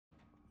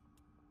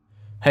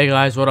Hey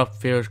guys, what up?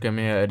 Fear's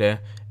Gaming here today,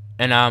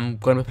 and I'm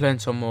going to be playing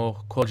some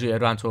more Call of Duty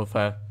Advanced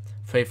Warfare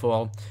Free for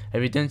All.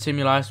 If you didn't see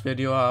my last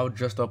video, I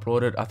just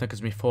uploaded. I think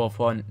it's my fourth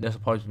one. This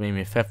will probably be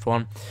my fifth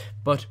one,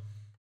 but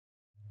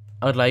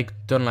I'd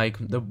done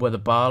with the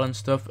ball and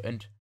stuff.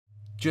 And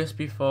just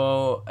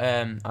before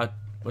I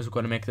was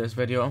going to make this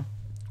video,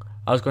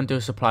 I was going to do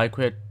a supply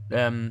crate,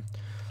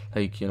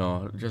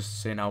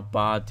 just saying how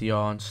bad they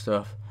are and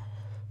stuff.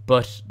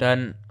 But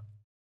then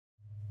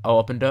I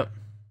opened it.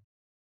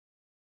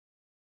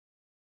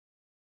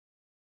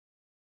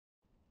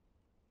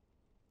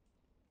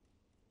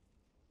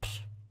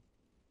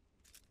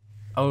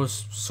 I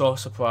was so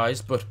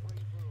surprised, but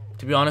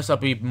to be honest, it'd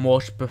be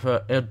much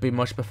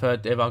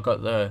preferred if I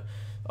got the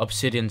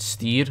Obsidian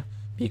Steed,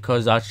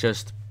 because that's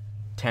just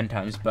 10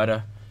 times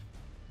better.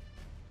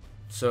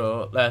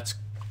 So let's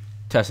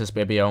test this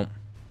baby out.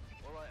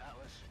 Alright,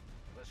 Atlas.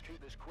 Let's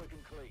keep this quick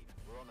and clean.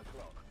 We're on the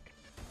clock.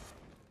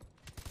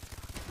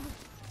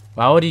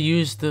 Why would he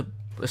use the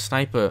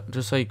sniper?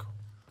 Just like...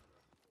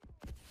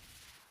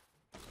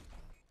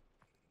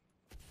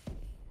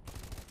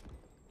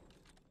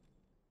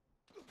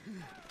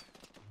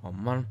 Oh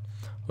man.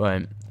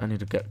 Right, I need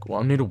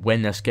to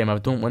win this game. If I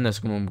don't win this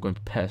game, I'm going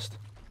to be pissed.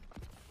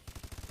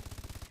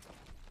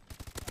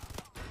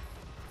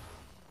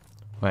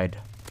 Right.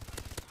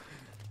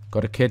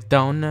 Got a kid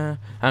down there.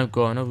 I'm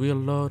gonna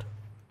reload.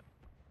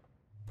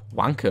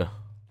 Wanker.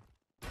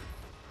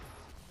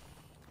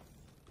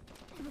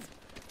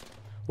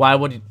 Why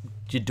would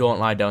you don't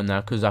lie down there?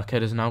 Because that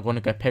kid is now going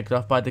to get picked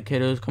off by the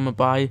kid who's coming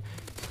by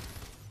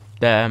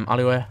the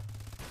alleyway.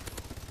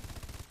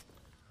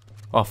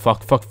 Oh,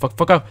 fuck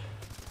up.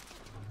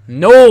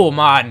 No,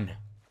 man!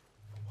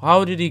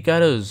 How did he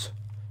get us?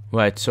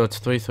 Right, so it's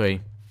 3-3.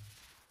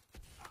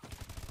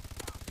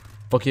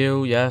 Fuck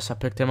you, yes, I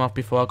picked him up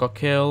before I got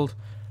killed.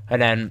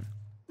 And then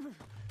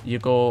you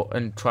go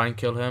and try and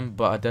kill him,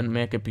 but I didn't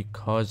make it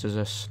because there's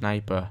a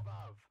sniper.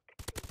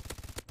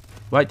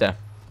 Right there.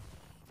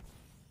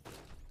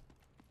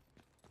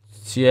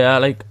 So yeah,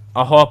 like,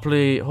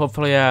 hopefully,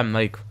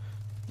 I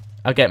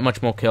get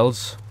much more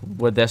kills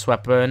with this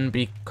weapon,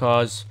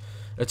 because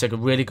it's like a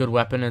really good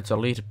weapon. It's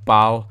elite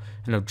BAL,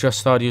 and I've just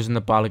started using the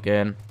BAL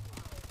again.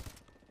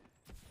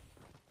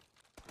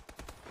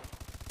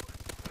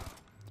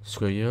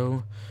 Screw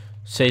you.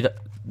 See,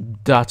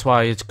 that's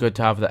why it's good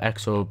to have the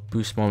exo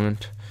boost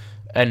moment,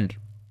 and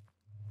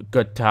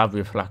good to have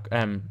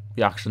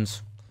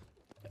reactions.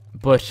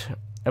 But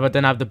if I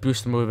didn't have the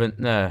boost movement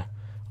there,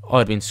 I'd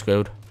have been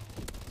screwed.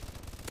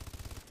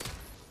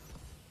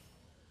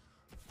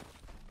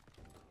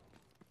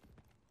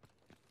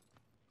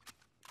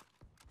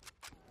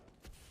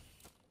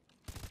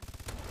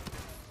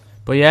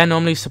 But yeah,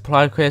 normally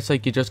supply crates,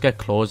 like, you just get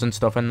clothes and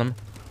stuff in them.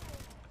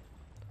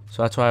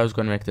 So that's why I was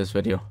going to make this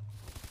video.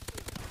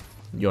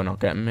 You're not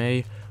getting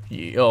me.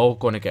 You're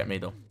going to get me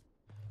though.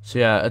 So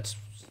yeah, it's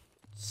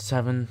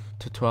 7-12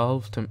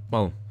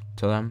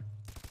 to them.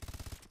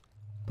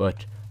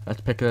 But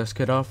let's pick this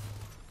kid off.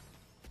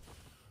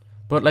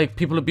 But like,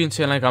 people have been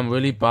saying like I'm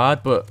really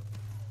bad, but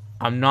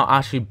I'm not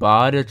actually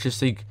bad. It's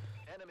just like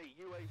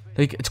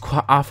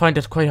I find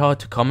it quite hard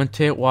to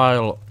commentate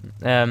while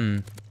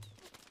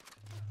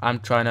I'm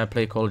trying to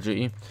play Call of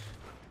Duty.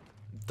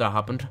 That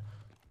happened.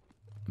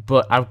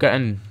 But I'm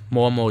getting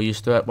more and more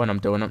used to it when I'm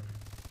doing it.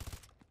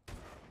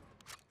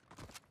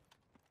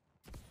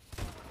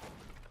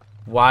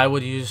 Why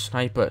would you use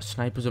sniper?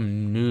 Sniper's a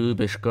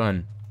noobish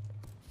gun.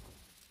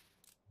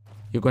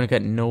 You're gonna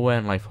get nowhere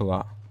in life for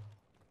that.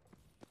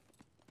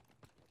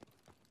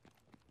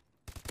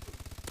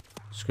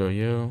 Screw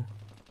you.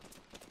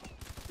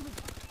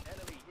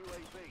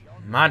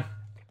 Man.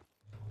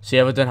 See,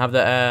 if I didn't have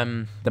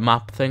the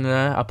map thing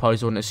there, I probably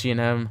wouldn't have seen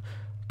him.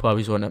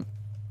 Probably wouldn't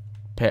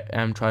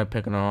have try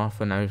picking him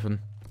off and everything.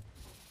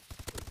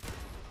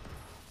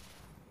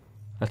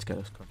 Let's get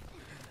this gun.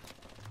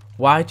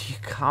 Why do you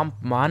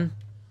camp, man?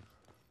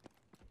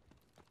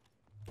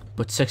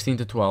 But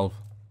 16-12.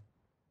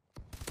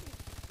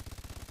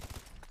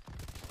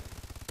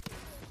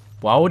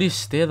 Why would he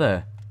stay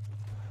there?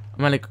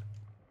 I mean, like,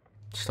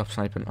 stop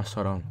sniping. I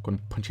saw I'm going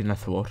to punch you in the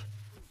throat.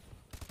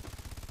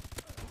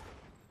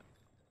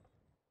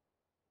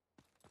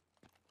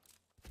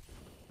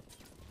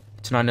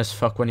 It's not as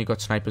fuck when you got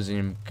snipers in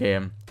your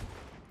game.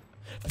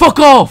 Fuck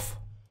off!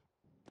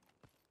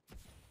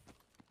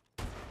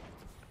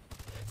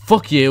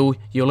 Fuck you,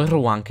 you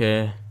little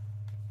wanker.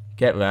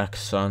 Get wrecked,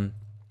 son.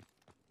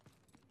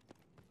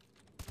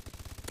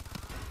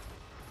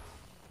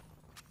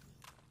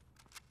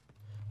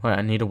 Right,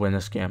 I need to win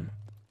this game.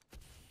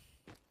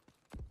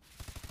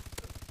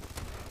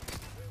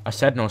 I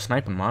said no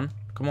sniping, man.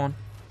 Come on.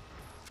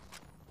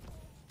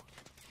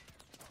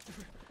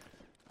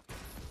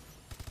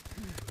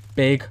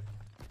 Big.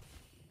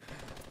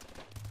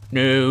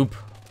 Noob.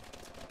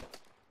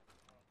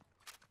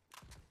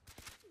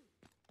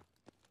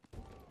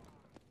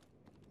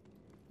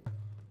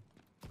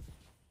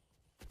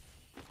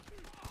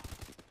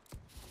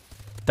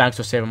 Thanks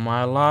for saving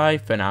my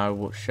life, and I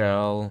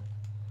shall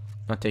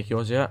not take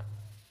yours yet.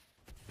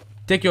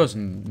 Take yours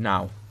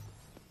now.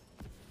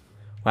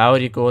 Why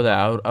would you go there?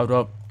 I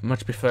would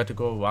much prefer to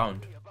go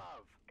around.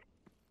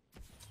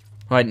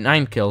 Right,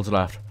 9 kills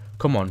left.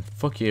 Come on,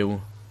 fuck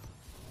you.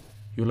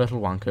 You little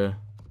wanker.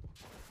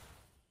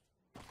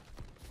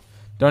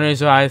 The only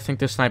reason I think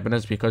they're sniping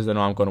is because they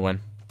know I'm gonna win.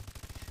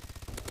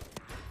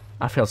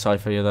 I feel sorry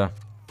for you there.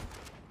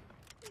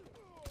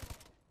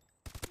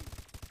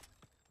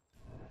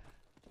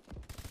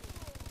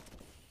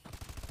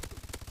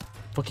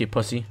 Fuck you,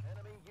 pussy.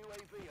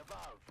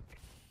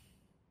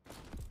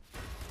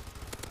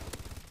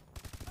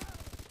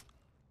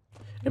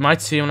 It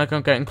might seem like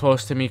I'm getting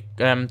close to me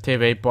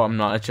TV, but I'm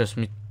not. It's just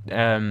me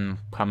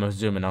camera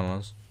zooming on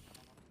us.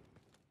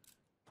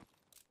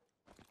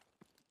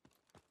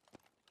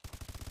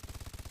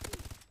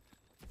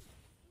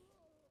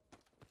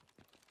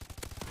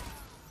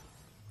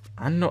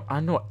 I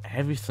know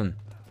everything.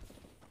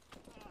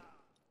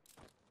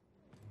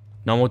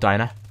 No more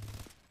diner.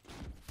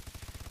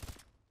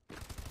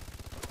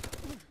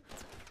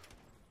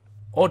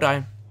 Or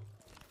die.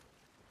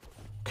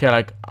 Okay,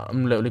 like,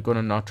 I'm literally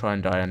gonna not try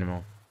and die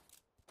anymore.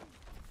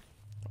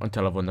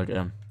 Until I've won the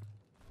game.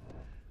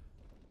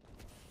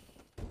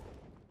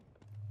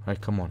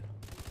 Right, come on.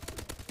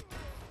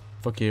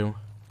 Fuck you.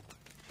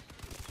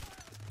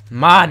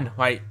 Man!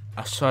 Right,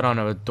 I swear on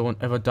it,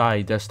 don't ever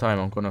die this time.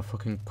 I'm gonna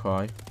fucking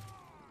cry.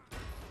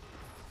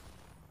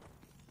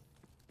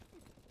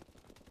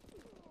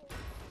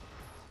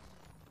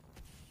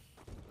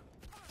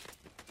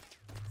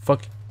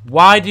 Fuck.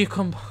 Why do you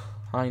come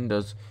behind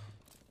us?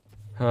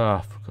 Ah,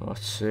 for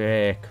God's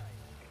sake.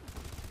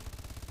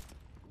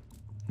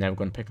 Never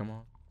gonna pick him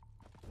up.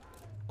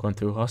 Going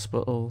through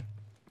hospital.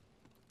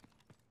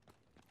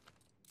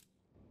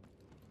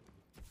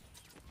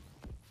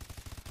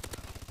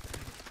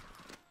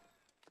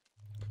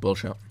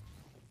 Bullshit.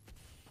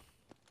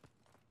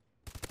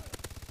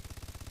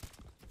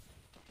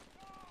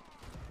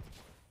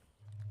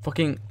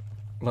 Fucking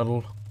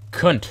little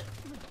cunt.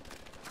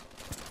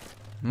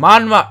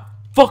 Man, what?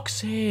 Fuck's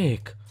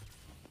sake.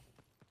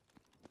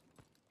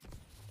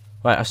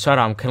 Right, I swear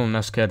I'm killing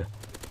this kid.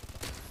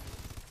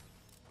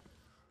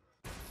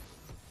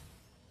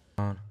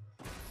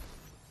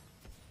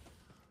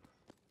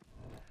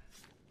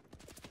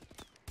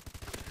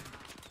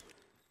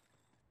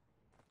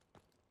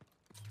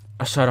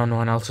 I swear no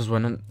one else is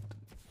winning.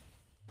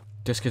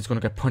 This kid's gonna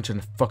get punched in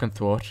the fucking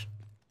throat.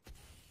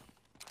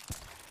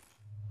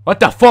 What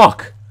the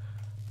fuck?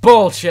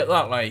 Bullshit,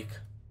 that like.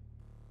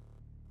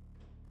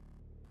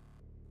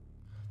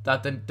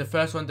 That the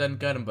first one didn't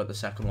get him, but the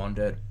second one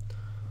did.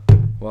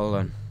 Well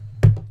then.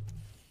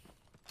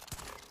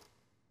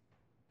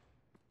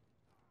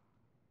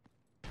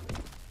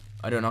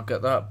 I do not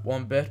get that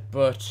one bit,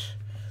 but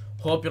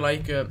hope you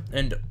like it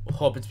and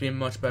hope it's been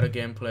much better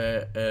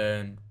gameplay,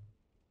 and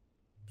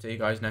see you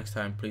guys next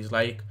time. Please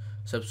like,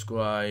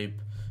 subscribe,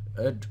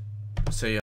 and see ya.